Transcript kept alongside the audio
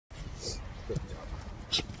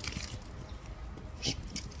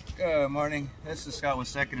Good morning. This is Scott with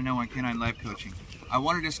Second to No on Canine Life Coaching. I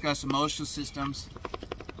want to discuss emotional systems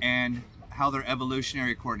and how they're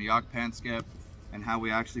evolutionary according to Jock Panskep, and how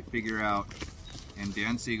we actually figure out, and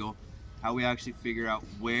Dan Siegel, how we actually figure out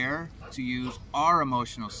where to use our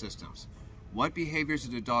emotional systems. What behaviors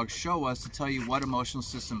do the dogs show us to tell you what emotional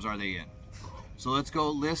systems are they in? So let's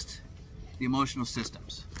go list the emotional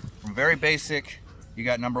systems. From very basic, you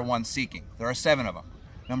got number one, seeking. There are 7 of them.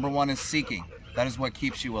 Number one is seeking. That is what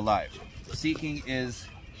keeps you alive. Seeking is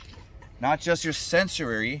not just your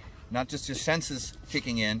sensory, not just your senses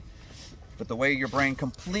kicking in, but the way your brain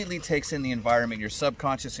completely takes in the environment, your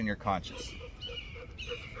subconscious and your conscious.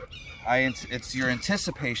 It's your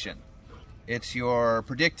anticipation. It's your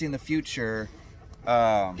predicting the future.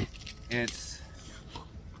 It's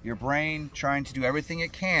your brain trying to do everything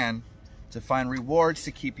it can to find rewards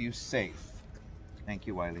to keep you safe. Thank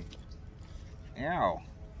you, Wiley. Ow.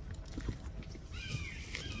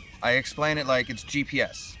 I explain it like it's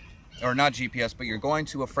GPS. Or not GPS, but you're going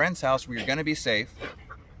to a friend's house where you're going to be safe.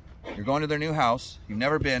 You're going to their new house. You've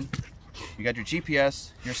never been. You got your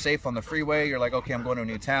GPS. You're safe on the freeway. You're like, okay, I'm going to a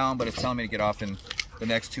new town, but it's telling me to get off in the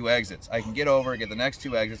next 2 exits. I can get over, get the next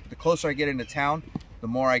 2 exits, but the closer I get into town, the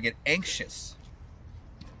more I get anxious.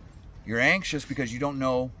 You're anxious because you don't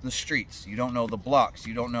know the streets. You don't know the blocks.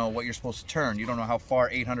 You don't know what you're supposed to turn. You don't know how far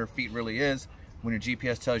 800 feet really is when your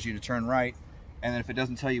GPS tells you to turn right. And then if it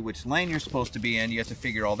doesn't tell you which lane you're supposed to be in, you have to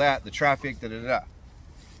figure all that, the traffic, da-da-da.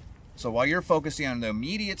 So while you're focusing on the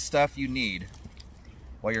immediate stuff you need,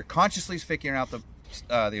 while you're consciously figuring out the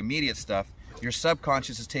immediate stuff, your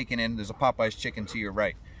subconscious is taking in, there's a Popeye's chicken to your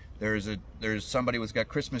right. There's somebody who's got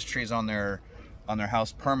Christmas trees on their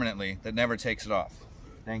house permanently that never takes it off.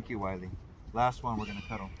 Thank you, Wiley. Last one, we're gonna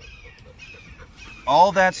cuddle.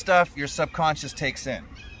 All that stuff your subconscious takes in.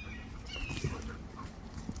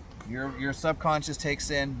 Your subconscious takes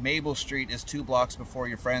in Maple Street is 2 blocks before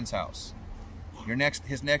your friend's house.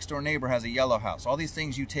 His next door neighbor has a yellow house. All these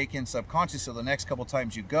things you take in subconsciously, so the next couple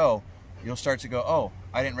times you go, you'll start to go, oh,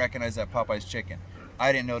 I didn't recognize that Popeye's chicken.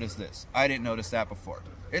 I didn't notice this. I didn't notice that before.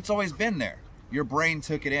 It's always been there. Your brain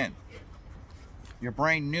took it in. Your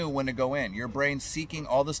brain knew when to go in. Your brain's seeking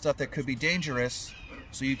all the stuff that could be dangerous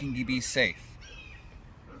so you can be safe.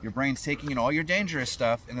 Your brain's taking in all your dangerous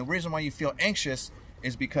stuff, and the reason why you feel anxious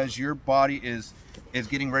is because your body is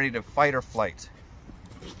getting ready to fight or flight.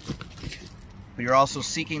 But you're also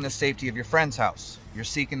seeking the safety of your friend's house. You're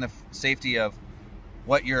seeking the safety of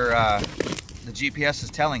what the GPS is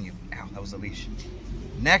telling you. Ow, that was a leash.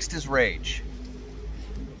 Next is rage.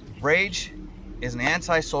 Rage is an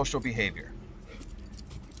antisocial behavior.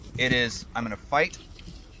 It is, I'm gonna fight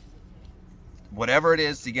whatever it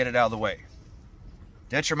is to get it out of the way.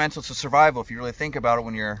 Detrimental to survival if you really think about it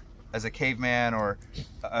when you're as a caveman or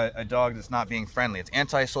a dog that's not being friendly. It's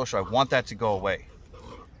antisocial. I want that to go away.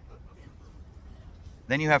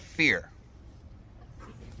 Then you have fear.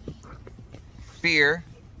 Fear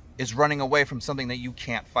is running away from something that you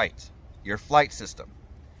can't fight. Your flight system.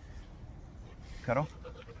 Cuddle?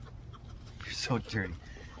 You're so dirty.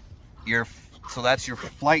 So that's your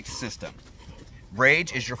flight system.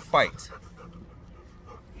 Rage is your fight.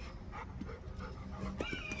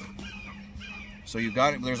 So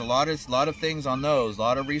there's a lot of things on those, a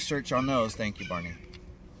lot of research on those. Thank you, Barney.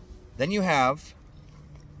 Then you have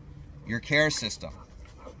your care system.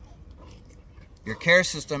 Your care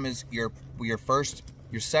system is your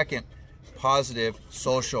second positive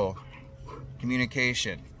social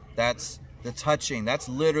communication. That's the touching. That's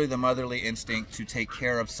literally the motherly instinct to take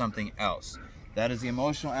care of something else. That is the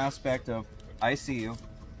emotional aspect of, I see you.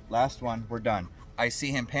 Last one, we're done. I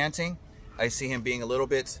see him panting. I see him being a little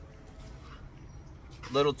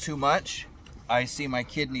too much. I see my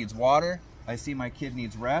kid needs water. I see my kid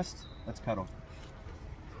needs rest. Let's cuddle.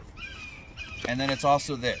 And then it's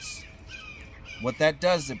also this. What that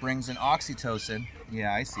does is it brings in oxytocin.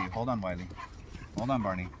 Yeah, I see. Hold on, Wiley. Hold on,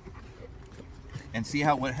 Barney. And see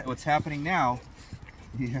how what's happening now.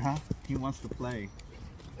 Yeah, he wants to play.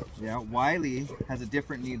 Yeah, Wiley has a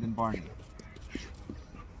different need than Barney.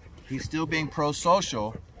 He's still being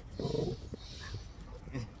pro-social.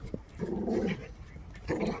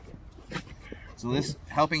 So this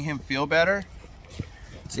helping him feel better.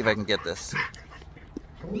 Let's see if I can get this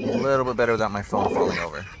a little bit better without my phone falling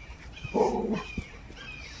over.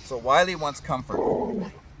 So Wiley wants comfort.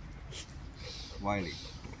 Wiley.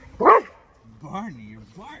 Barney, you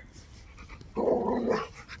barked.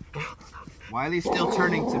 Wiley's still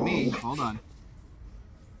turning to me. Hold on.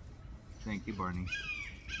 Thank you, Barney.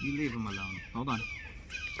 You leave him alone. Hold on.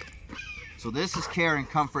 So this is care and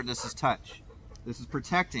comfort. This is touch. This is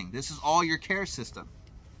protecting. This is all your care system.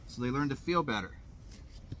 So they learn to feel better.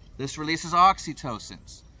 This releases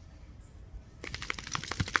oxytocins.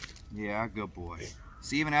 Yeah, good boy.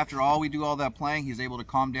 See, even after we do all that playing, he's able to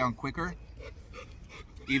calm down quicker.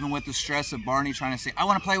 Even with the stress of Barney trying to say, I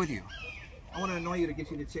want to play with you. I want to annoy you to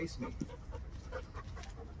get you to chase me.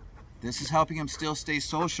 This is helping him still stay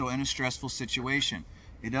social in a stressful situation.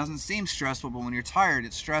 It doesn't seem stressful, but when you're tired,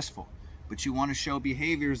 it's stressful. But you want to show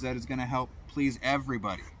behaviors that is going to help please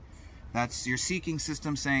everybody. That's your seeking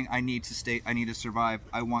system saying, I need to stay, I need to survive,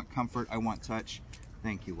 I want comfort, I want touch.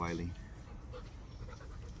 Thank you, Wiley.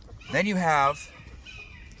 Then you have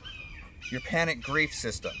your panic grief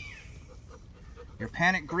system. Your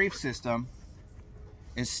panic grief system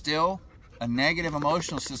is still a negative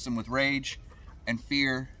emotional system with rage and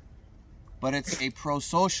fear, but it's a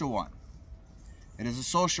pro-social one. It is a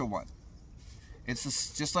social one.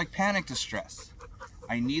 It's just like panic distress.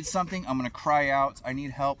 I need something, I'm going to cry out. I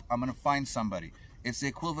need help, I'm going to find somebody. It's the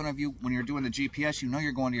equivalent of you, when you're doing the GPS, you know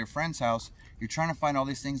you're going to your friend's house, you're trying to find all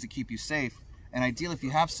these things to keep you safe. And ideally, if you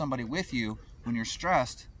have somebody with you, when you're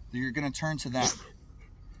stressed, you're going to turn to them.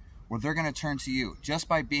 Or they're going to turn to you, just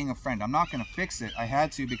by being a friend. I'm not going to fix it. I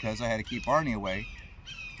had to because I had to keep Barney away.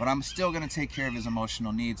 But I'm still going to take care of his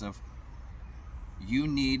emotional needs of, you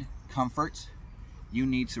need comfort, you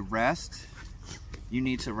need to rest, you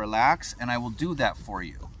need to relax, and I will do that for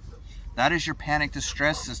you. That is your panic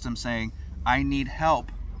distress system saying, I need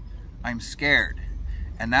help, I'm scared.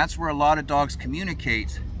 And that's where a lot of dogs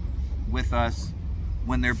communicate with us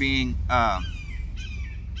when they're being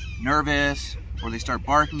nervous, or they start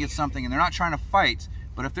barking at something, and they're not trying to fight,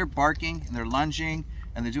 but if they're barking and they're lunging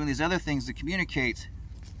and they're doing these other things to communicate,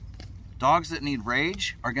 dogs that need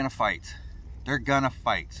rage are gonna fight. They're gonna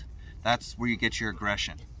fight. That's where you get your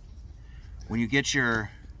aggression. When you get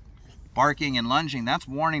your barking and lunging, that's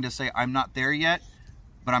warning to say, I'm not there yet,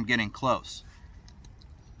 but I'm getting close.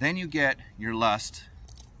 Then you get your lust.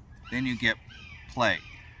 Then you get play.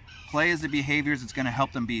 Play is the behaviors that's gonna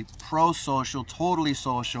help them be pro-social, totally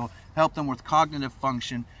social, help them with cognitive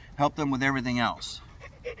function, help them with everything else.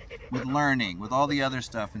 With learning, with all the other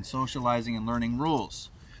stuff, and socializing and learning rules.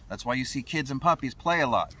 That's why you see kids and puppies play a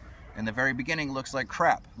lot. In the very beginning, it looks like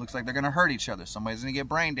crap. Looks like they're going to hurt each other. Somebody's going to get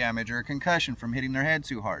brain damage or a concussion from hitting their head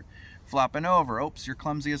too hard. Flopping over. Oops, you're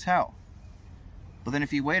clumsy as hell. But then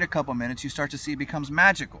if you wait a couple minutes, you start to see it becomes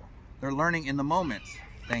magical. They're learning in the moment.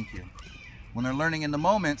 Thank you. When they're learning in the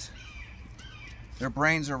moment, their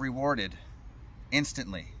brains are rewarded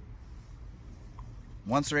instantly.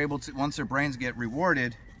 Once their brains get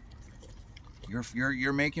rewarded,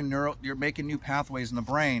 you're making new pathways in the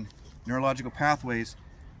brain, neurological pathways,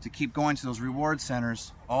 to keep going to those reward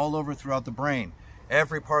centers all over throughout the brain.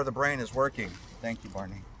 Every part of the brain is working. Thank you,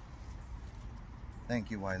 Barney. Thank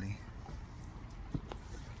you, Wiley.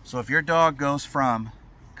 So if your dog goes from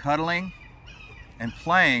cuddling and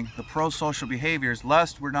playing, the pro-social behaviors,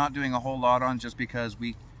 lust we're not doing a whole lot on just because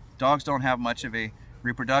dogs don't have much of a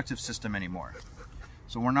reproductive system anymore.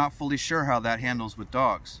 So we're not fully sure how that handles with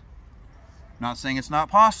dogs. Not saying it's not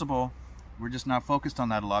possible, we're just not focused on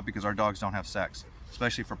that a lot because our dogs don't have sex.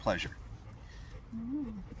 Especially for pleasure.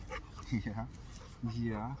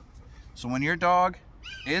 Yeah. So when your dog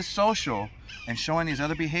is social and showing these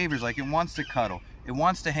other behaviors, like it wants to cuddle, it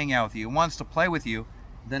wants to hang out with you, it wants to play with you,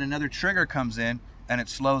 then another trigger comes in and it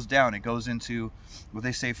slows down. It goes into what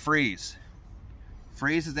they say freeze.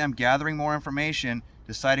 Freeze is them gathering more information,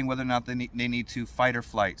 deciding whether or not they need to fight or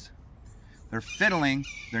flight. They're fiddling,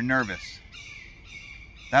 they're nervous.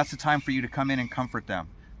 That's the time for you to come in and comfort them.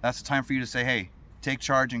 That's the time for you to say, hey, take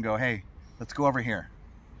charge and go, hey, let's go over here.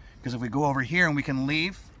 Because if we go over here and we can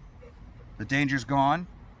leave, the danger's gone,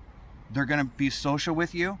 they're going to be social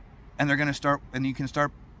with you, and they're going to start, and you can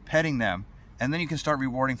start petting them, and then you can start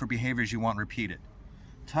rewarding for behaviors you want repeated.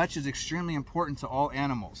 Touch is extremely important to all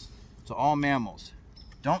animals, to all mammals.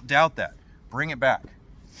 Don't doubt that. Bring it back.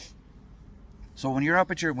 So when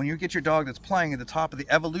when you get your dog that's playing at the top of the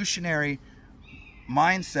evolutionary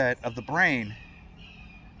mindset of the brain,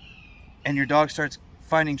 and your dog starts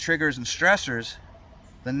finding triggers and stressors,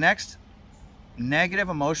 the next negative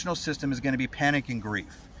emotional system is going to be panic and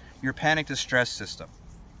grief. Your panic distress system.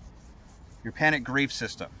 Your panic grief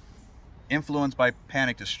system. Influenced by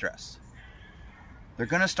panic distress. They're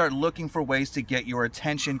going to start looking for ways to get your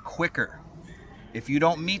attention quicker. If you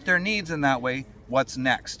don't meet their needs in that way, what's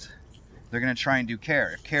next? They're going to try and do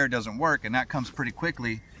care. If care doesn't work, and that comes pretty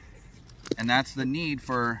quickly, and that's the need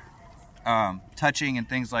for touching and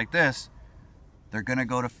things like this, they're going to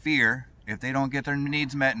go to fear. If they don't get their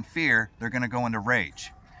needs met in fear, they're going to go into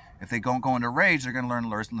rage. If they don't go into rage, they're going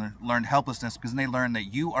to learn helplessness, because they learn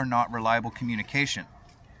that you are not reliable communication.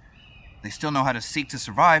 They still know how to seek to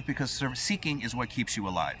survive because seeking is what keeps you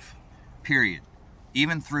alive. Period.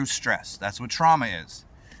 Even through stress. That's what trauma is.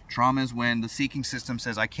 Trauma is when the seeking system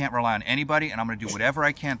says, I can't rely on anybody and I'm going to do whatever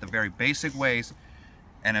I can, the very basic ways,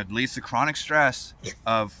 and it leads to chronic stress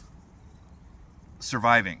of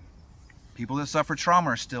surviving. People that suffer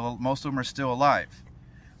trauma are still, most of them are still alive.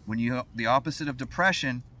 The opposite of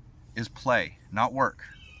depression is play, not work.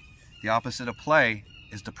 The opposite of play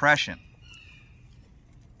is depression.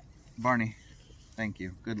 Barney, thank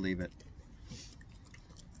you. Good, leave it.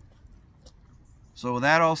 So with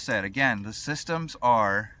that all said, again, the systems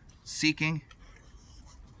are seeking,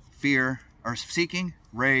 fear, or seeking,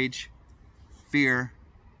 rage, fear,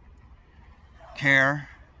 care,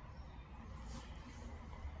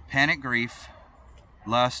 panic, grief,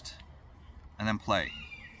 lust, and then play.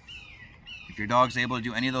 If your dog's able to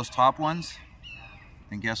do any of those top ones,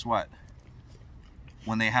 then guess what?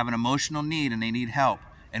 When they have an emotional need and they need help,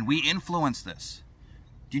 and we influence this.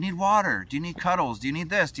 Do you need water? Do you need cuddles? Do you need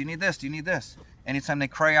this? Do you need this? Do you need this? Anytime they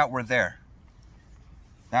cry out, we're there.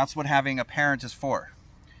 That's what having a parent is for.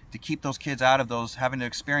 To keep those kids out of those, having to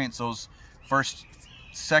experience those first,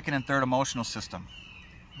 second, and third emotional system.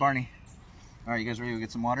 Barney. All right, you guys ready to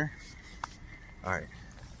get some water? All right.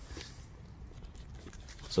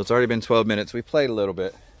 So it's already been 12 minutes. We played a little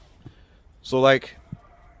bit. So like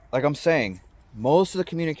I'm saying, most of the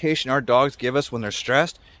communication our dogs give us when they're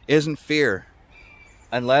stressed isn't fear,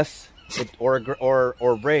 unless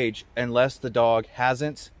or rage, unless the dog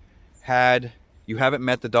you haven't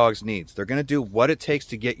met the dog's needs. They're going to do what it takes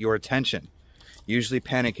to get your attention. Usually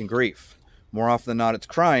panic and grief. More often than not, it's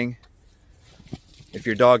crying. If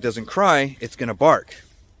your dog doesn't cry, it's going to bark.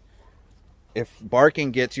 If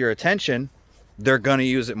barking gets your attention, they're going to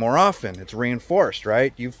use it more often. It's reinforced,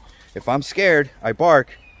 right? If I'm scared, I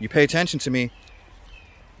bark, you pay attention to me.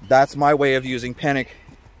 That's my way of using panic.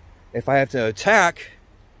 If I have to attack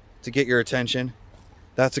to get your attention,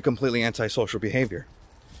 that's a completely antisocial behavior.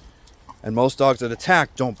 And most dogs that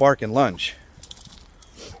attack don't bark and lunge.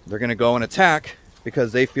 They're going to go and attack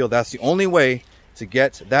because they feel that's the only way to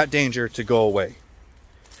get that danger to go away.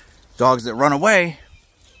 Dogs that run away,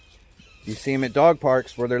 you see them at dog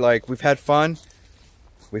parks where they're like, we've had fun,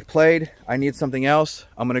 we've played, I need something else,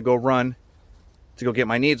 I'm going to go run to go get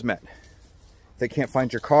my needs met. If they can't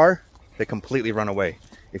find your car, they completely run away.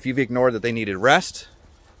 If you've ignored that they needed rest,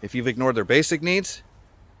 if you've ignored their basic needs,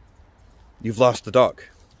 you've lost the dog.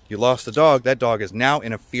 You lost the dog, that dog is now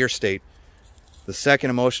in a fear state, the second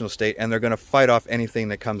emotional state, and they're going to fight off anything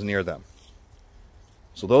that comes near them.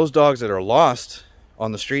 So those dogs that are lost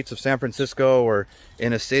on the streets of San Francisco or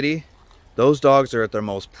in a city, those dogs are at their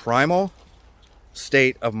most primal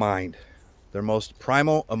state of mind, their most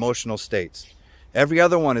primal emotional states. Every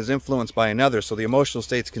other one is influenced by another, so the emotional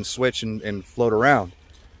states can switch and float around.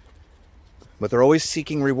 But they're always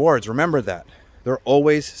seeking rewards. Remember that. They're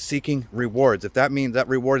always seeking rewards. If that means that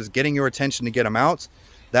reward is getting your attention to get them out,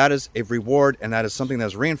 that is a reward, and that is something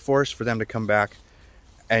that's reinforced for them to come back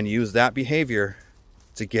and use that behavior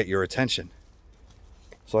to get your attention.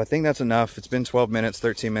 So I think that's enough. It's been 12 minutes,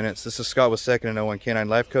 13 minutes. This is Scott with Second and 01 Canine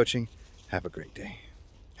Life Coaching. Have a great day.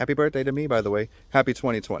 Happy birthday to me, by the way. Happy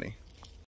 2020.